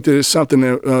 but I think that it's something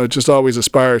that just always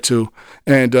aspire to.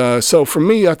 And so for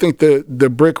me, I think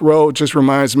the brick road just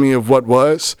reminds me of what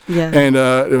was and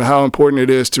how important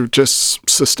it is to just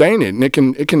sustain it. And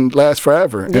it can last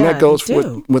forever, and that goes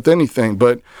with anything.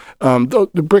 But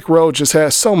the brick road just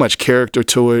has so much character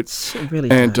to it, it really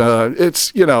and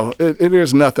does.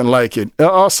 There's nothing like it.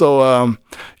 Also,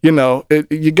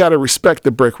 you got to respect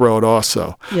the brick road.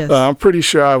 Also, yes. I'm pretty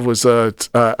sure I've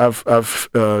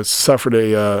suffered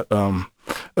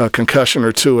a concussion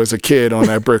or two as a kid on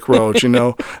that brick road,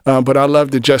 but I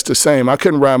loved it just the same. I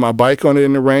couldn't ride my bike on it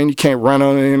in the rain. You can't run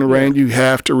on it in the rain. You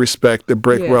have to respect the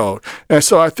brick road. And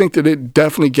so I think that it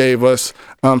definitely gave us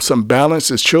some balance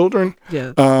as children,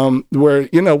 where,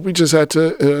 we just had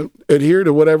to adhere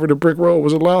to whatever the brick road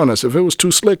was allowing us. If it was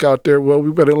too slick out there, well,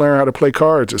 we better learn how to play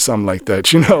cards or something like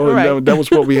that, Right. And that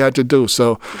was what we had to do.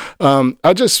 So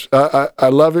I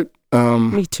love it.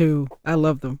 Me too. I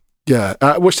love them. Yeah,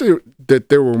 I wish that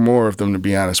there were more of them, to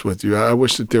be honest with you. I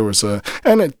wish that there was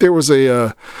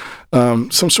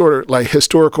some sort of like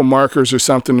historical markers or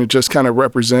something to just kind of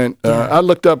represent. I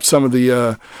looked up some of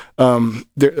the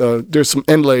there's some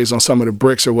inlays on some of the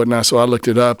bricks or whatnot, so I looked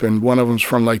it up, and one of them's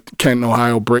from like Canton,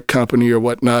 Ohio Brick Company or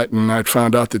whatnot, and I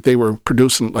found out that they were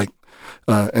producing like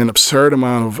an absurd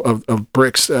amount of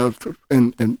bricks in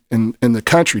the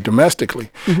country domestically,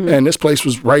 and this place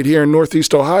was right here in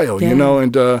Northeast Ohio, you know,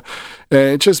 and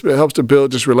it just helps to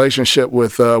build this relationship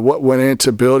with what went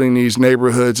into building these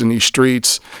neighborhoods and these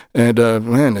streets, and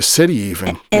man, the city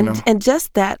even, and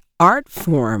just that art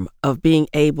form of being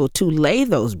able to lay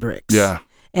those bricks,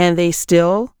 and they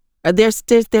still. They're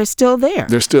still there.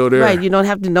 They're still there. Right. You don't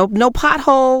have to no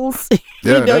potholes.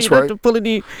 Yeah, that's you don't right. have to pull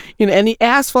any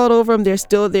asphalt over them. They're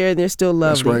still there and they're still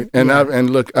lovely. That's right.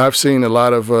 And I've seen a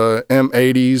lot of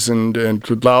M80s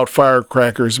and loud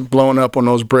firecrackers blowing up on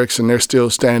those bricks, and they're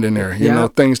still standing there. You know,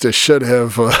 things that should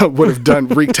have would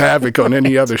have wreaked havoc on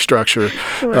any other structure.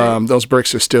 Right. Those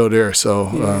bricks are still there. So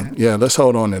let's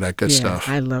hold on to that good stuff.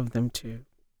 I love them too.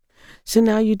 So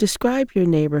now you describe your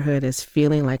neighborhood as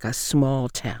feeling like a small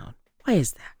town. Why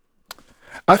is that?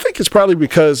 I think it's probably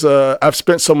because I've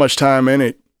spent so much time in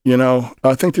it. You know,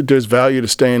 I think that there's value to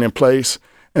staying in place.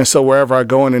 And so wherever I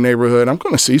go in the neighborhood, I'm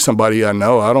going to see somebody I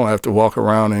know. I don't have to walk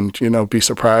around and, be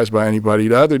surprised by anybody.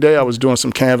 The other day I was doing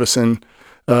some canvassing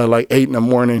like 8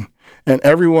 a.m. And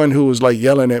everyone who was like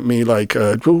yelling at me, like,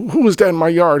 who was that in my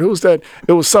yard? Who was that?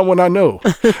 It was someone I knew.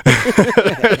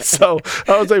 So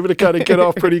I was able to kind of get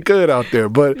off pretty good out there.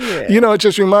 But, it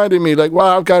just reminded me like,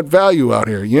 wow, I've got value out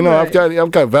here. I've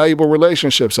got valuable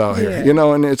relationships out here,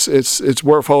 and it's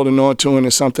worth holding on to. And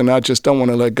it's something I just don't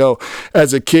want to let go.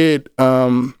 As a kid,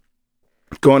 going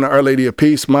to Our Lady of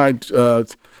Peace,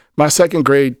 my second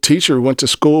grade teacher went to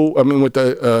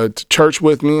to church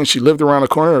with me, and she lived around the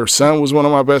corner. Her son was one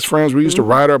of my best friends. We used to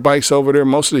ride our bikes over there.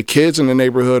 Most of the kids in the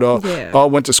neighborhood all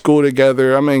went to school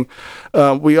together. I mean,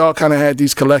 we all kind of had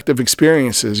these collective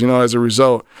experiences, as a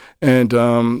result. And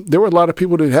there were a lot of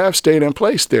people that have stayed in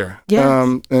place there.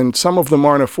 Yes. And some of them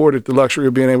aren't afforded the luxury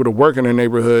of being able to work in their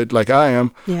neighborhood like I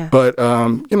am. Yeah. But,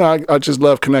 I just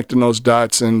love connecting those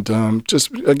dots and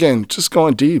just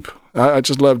going deep. I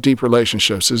just love deep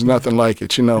relationships. There's nothing like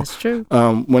it, That's true.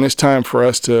 When it's time for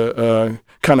us to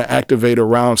kind of activate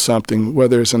around something,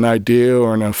 whether it's an idea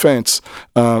or an offense,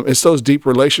 it's those deep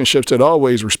relationships that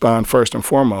always respond first and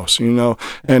foremost, and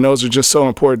those are just so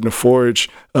important to forge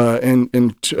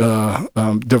in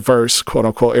diverse, quote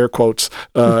unquote, air quotes,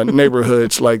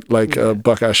 neighborhoods like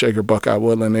Buckeye Shaker, Buckeye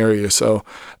Woodland area. So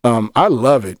I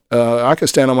love it. I could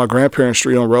stand on my grandparents'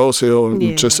 street on Rose Hill and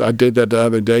I did that the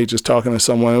other day, just talking to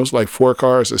someone. It was like 4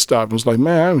 cars that stopped. I was like,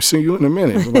 man, I haven't seen you in a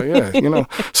minute. I was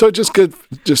like, so it's just good,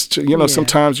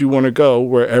 sometimes you want to go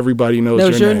where everybody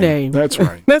knows your name. That's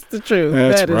right. That's the truth.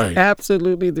 That's that right. Is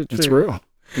absolutely the truth. It's real.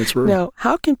 It's real. Now,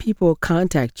 how can people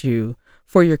contact you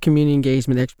for your community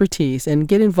engagement expertise and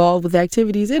get involved with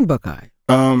activities in Buckeye?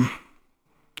 I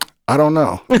don't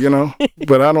know,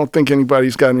 but I don't think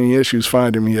anybody's got any issues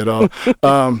finding me at all.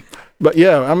 But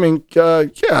I'm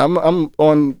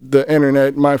on the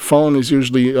internet. My phone is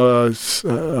usually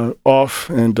off,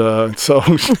 and so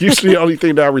usually the only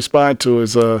thing that I respond to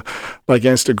is like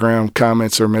Instagram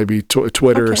comments or maybe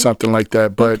Twitter or something like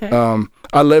that. But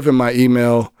I live in my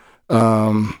email.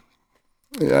 I'm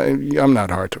not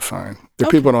hard to find. The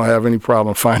people don't have any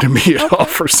problem finding me at all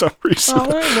for some reason. All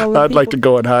right, well, I'd like to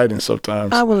go and hide in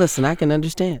sometimes. Well, listen, I can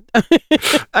understand.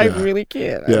 I really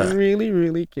can. Yeah. I really,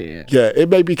 really can. Yeah, it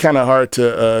may be kind of hard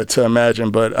to imagine,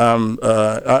 but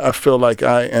I feel like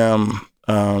I am.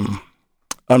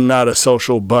 I'm not a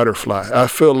social butterfly. I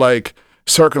feel like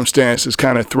circumstances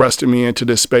kind of thrusted me into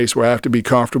this space where I have to be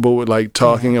comfortable with like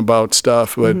talking about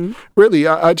stuff. But really,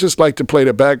 I just like to play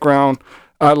the background.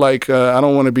 I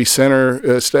don't want to be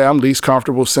center stage. I'm least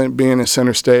comfortable being in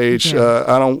center stage.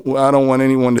 I don't want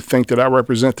anyone to think that I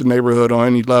represent the neighborhood on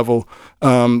any level.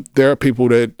 There are people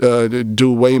that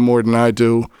do way more than I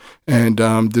do and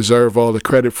deserve all the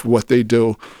credit for what they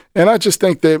do. And I just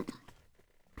think that,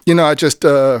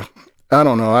 I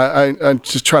don't know. I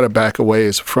just try to back away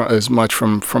as much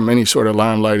from any sort of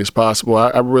limelight as possible.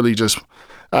 I really just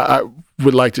I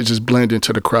would like to just blend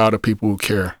into the crowd of people who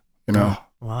care,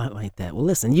 Well, I like that. Well,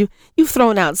 listen, you've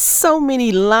thrown out so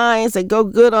many lines that go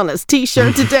good on a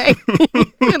T-shirt today.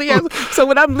 Really have. So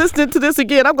when I'm listening to this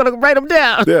again, I'm going to write them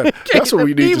down. Yeah, that's what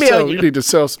we need to tell. We need to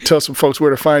tell some folks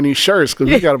where to find these shirts because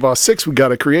we got about 6 we got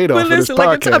to create off of this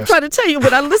podcast. I'm trying to tell you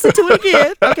when I listen to it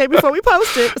again, before we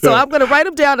post it. So I'm going to write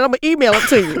them down and I'm going to email them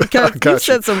to you because you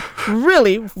said some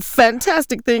really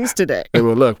fantastic things today. Hey,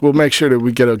 well, look, we'll make sure that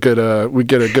we get a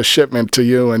good shipment to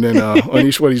you, and then on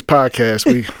each one of these podcasts,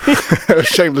 we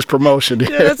shameless promotion.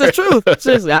 Yeah, that's the truth.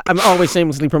 Seriously, I'm always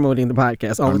shamelessly promoting the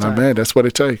podcast all the time. Man, that's what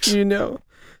it takes. You know.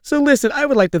 So listen, I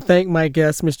would like to thank my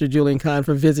guest, Mr. Julian Kahn,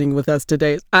 for visiting with us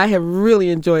today. I have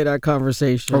really enjoyed our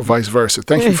conversation. Oh, vice versa.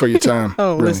 Thank you for your time.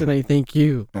 Really. Listen, I thank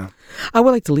you. Yeah. I would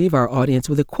like to leave our audience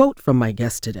with a quote from my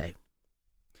guest today.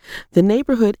 The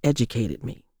neighborhood educated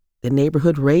me. The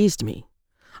neighborhood raised me.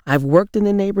 I've worked in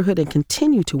the neighborhood and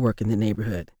continue to work in the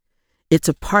neighborhood. It's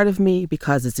a part of me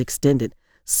because it's extended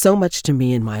so much to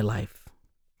me in my life.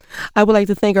 I would like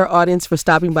to thank our audience for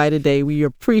stopping by today. We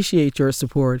appreciate your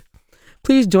support.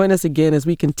 Please join us again as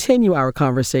we continue our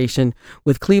conversation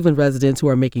with Cleveland residents who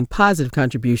are making positive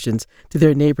contributions to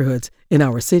their neighborhoods in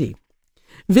our city.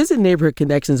 Visit Neighborhood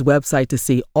Connections website to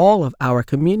see all of our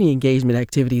community engagement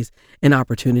activities and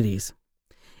opportunities.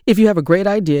 If you have a great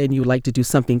idea and you would like to do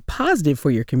something positive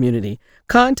for your community,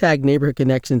 contact Neighborhood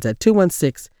Connections at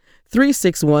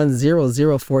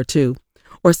 216-361-0042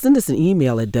 or send us an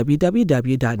email at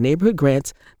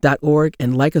www.neighborhoodgrants.org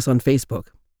and like us on Facebook.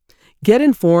 Get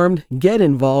informed, get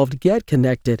involved, get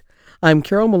connected. I'm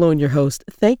Carol Malone, your host.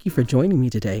 Thank you for joining me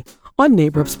today on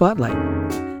Neighborhood Spotlight.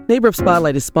 Neighborhood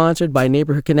Spotlight is sponsored by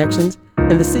Neighborhood Connections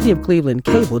and the City of Cleveland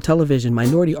Cable Television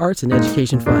Minority Arts and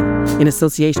Education Fund in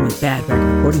association with Bad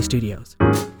Record Recording Studios.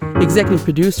 Executive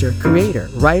producer, creator,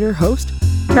 writer, host,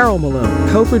 Carol Malone.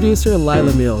 Co-producer,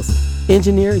 Lila Mills.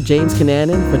 Engineer, James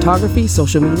Cananan. Photography,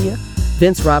 social media,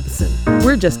 Vince Robinson.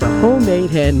 We're just a homemade,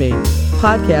 handmade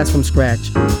podcast from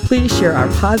scratch. Please share our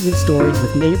positive stories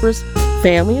with neighbors,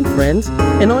 family, and friends,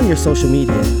 and on your social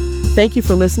media. Thank you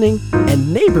for listening,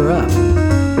 and neighbor up.